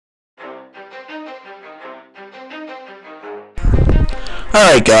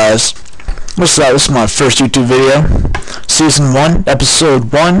Alright guys, what's up? This is my first YouTube video. Season 1,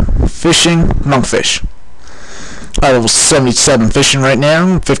 Episode 1, Fishing Monkfish. Level 77 fishing right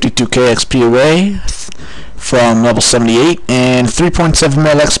now, 52k XP away from level 78, and 3.7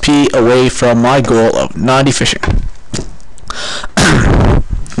 mil XP away from my goal of 90 fishing.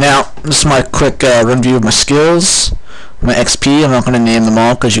 Now, this is my quick review of my skills, my XP. I'm not going to name them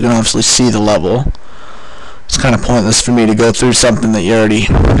all because you can obviously see the level. It's kind of pointless for me to go through something that you already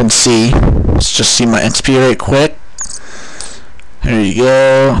can see. Let's just see my XP right quick. There you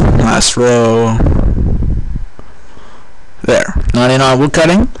go. Last row. There. 99 wood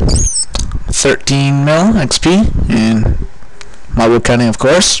cutting. 13 mil XP. And my wood cutting, of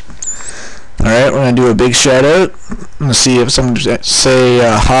course. Alright, we're going to do a big shout out. I'm going to see if someone say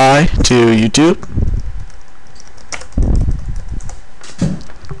hi to YouTube.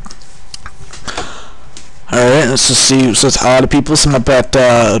 Alright, let's just see who says hi to people. Some up at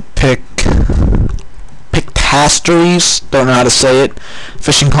Pictasteries, don't know how to say it.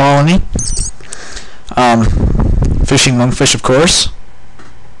 Fishing Colony. Fishing Monkfish, of course.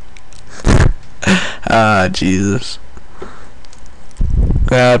 Jesus.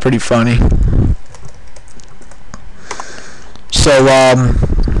 Pretty funny. So,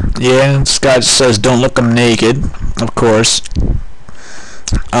 yeah, this guy just says, don't look, I'm naked, of course.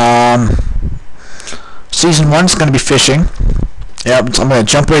 Season 1 is going to be fishing. Yep, I'm going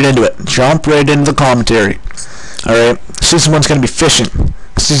to jump right into it. Jump right into the commentary. Alright, Season 1 is going to be fishing.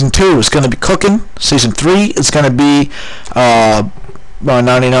 Season 2 is going to be cooking. Season 3 is going to be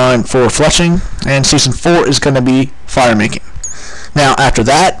 99 for fletching. And Season 4 is going to be fire making. Now, after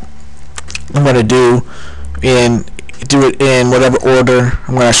that, I'm going to do it in whatever order.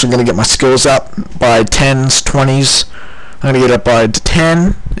 I'm actually going to get my skills up by 10s, 20s. I'm going to get up by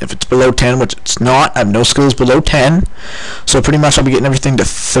 10. If it's below 10, which it's not, I have no skills below 10. So pretty much I'll be getting everything to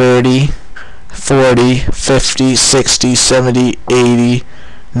 30, 40, 50, 60, 70, 80,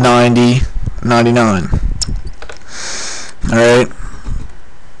 90, 99. Alright.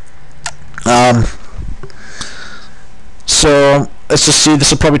 So let's just see, this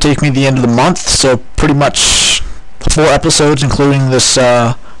will probably take me the end of the month. So pretty much 4 episodes, including this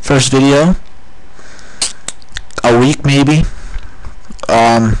first video. A week maybe.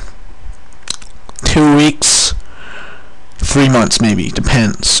 2 weeks, 3 months maybe,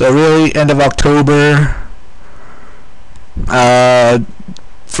 depends. So really end of October,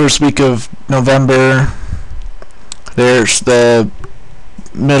 first week of November, there's the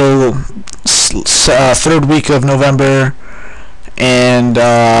middle, 3rd week of November, and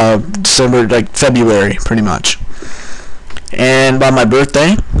December, like February pretty much. And by my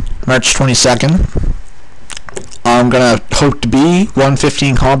birthday, March 22nd, I'm gonna hope to be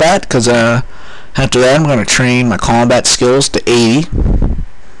 115 combat, because after that I'm gonna train my combat skills to 80.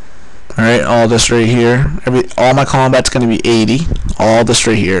 Alright, all this right here, all my combat's gonna be 80. All this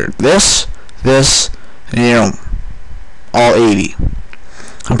right here, this, and, you know, all 80.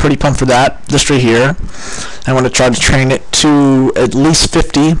 I'm pretty pumped for that. This right here, I want to try to train it to at least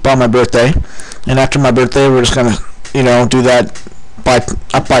 50 by my birthday. And after my birthday, we're just gonna, you know, do that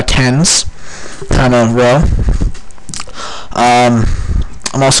up by 10s kind of row. I'm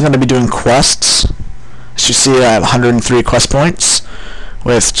also going to be doing quests. As you see, I have 103 quest points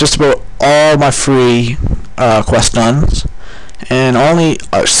with just about all my free quest done, and only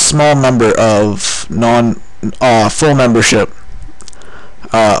a small number of full membership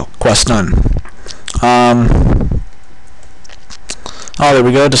quest done. Oh, there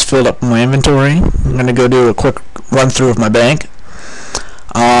we go. Just filled up my inventory. I'm going to go do a quick run through of my bank.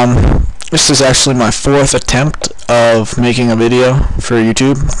 This is actually my 4th attempt of making a video for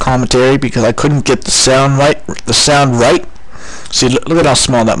YouTube commentary because I couldn't get the sound right. See, look at how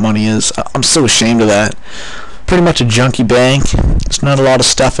small that money is. I'm so ashamed of that. Pretty much a junky bank. There's not a lot of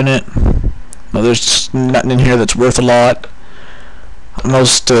stuff in it. Well, there's just nothing in here that's worth a lot. The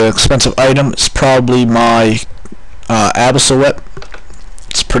most expensive item is probably my Abyssal whip.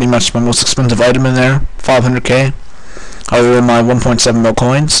 It's pretty much my most expensive item in there. 500k. Other than my 1.7 mil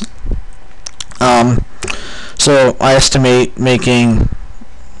coins. So I estimate making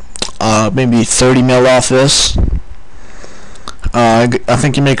maybe 30 mil off this. I'm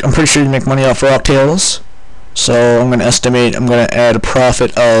pretty sure you make money off rocktails. So I'm going to estimate I'm going to add a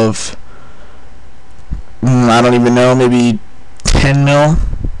profit of I don't even know, maybe 10 mil.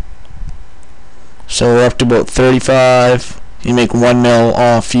 So we're up to about 35. You make 1 mil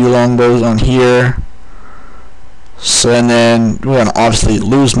off few longbows on here. So and then we're going to obviously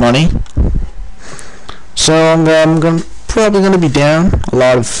lose money. So I'm probably going to be down a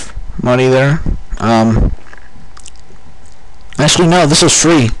lot of money there. Actually, no, this is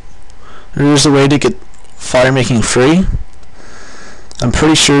free. There's a way to get fire making free. I'm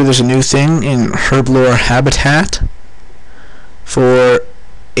pretty sure there's a new thing in Herblore Habitat for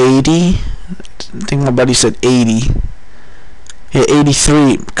 80. I think my buddy said 80. Yeah,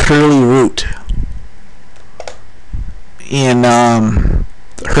 83 curly root in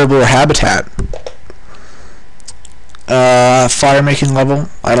Herblore Habitat. Fire making level,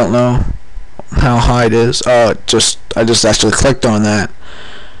 I don't know how high it is. Oh, I just actually clicked on that,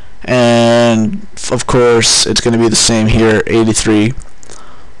 and of course it's going to be the same here. 83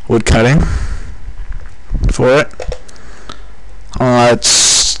 wood cutting for it.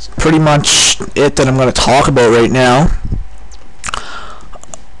 It's pretty much it that I'm going to talk about right now.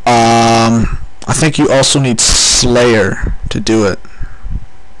 I think you also need Slayer to do it.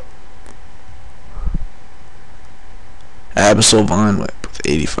 Abyssal Vine Whip with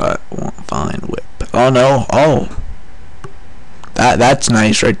 85 Vine Whip. Oh no! Oh, that's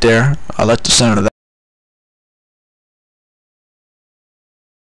nice right there. I like the sound of that.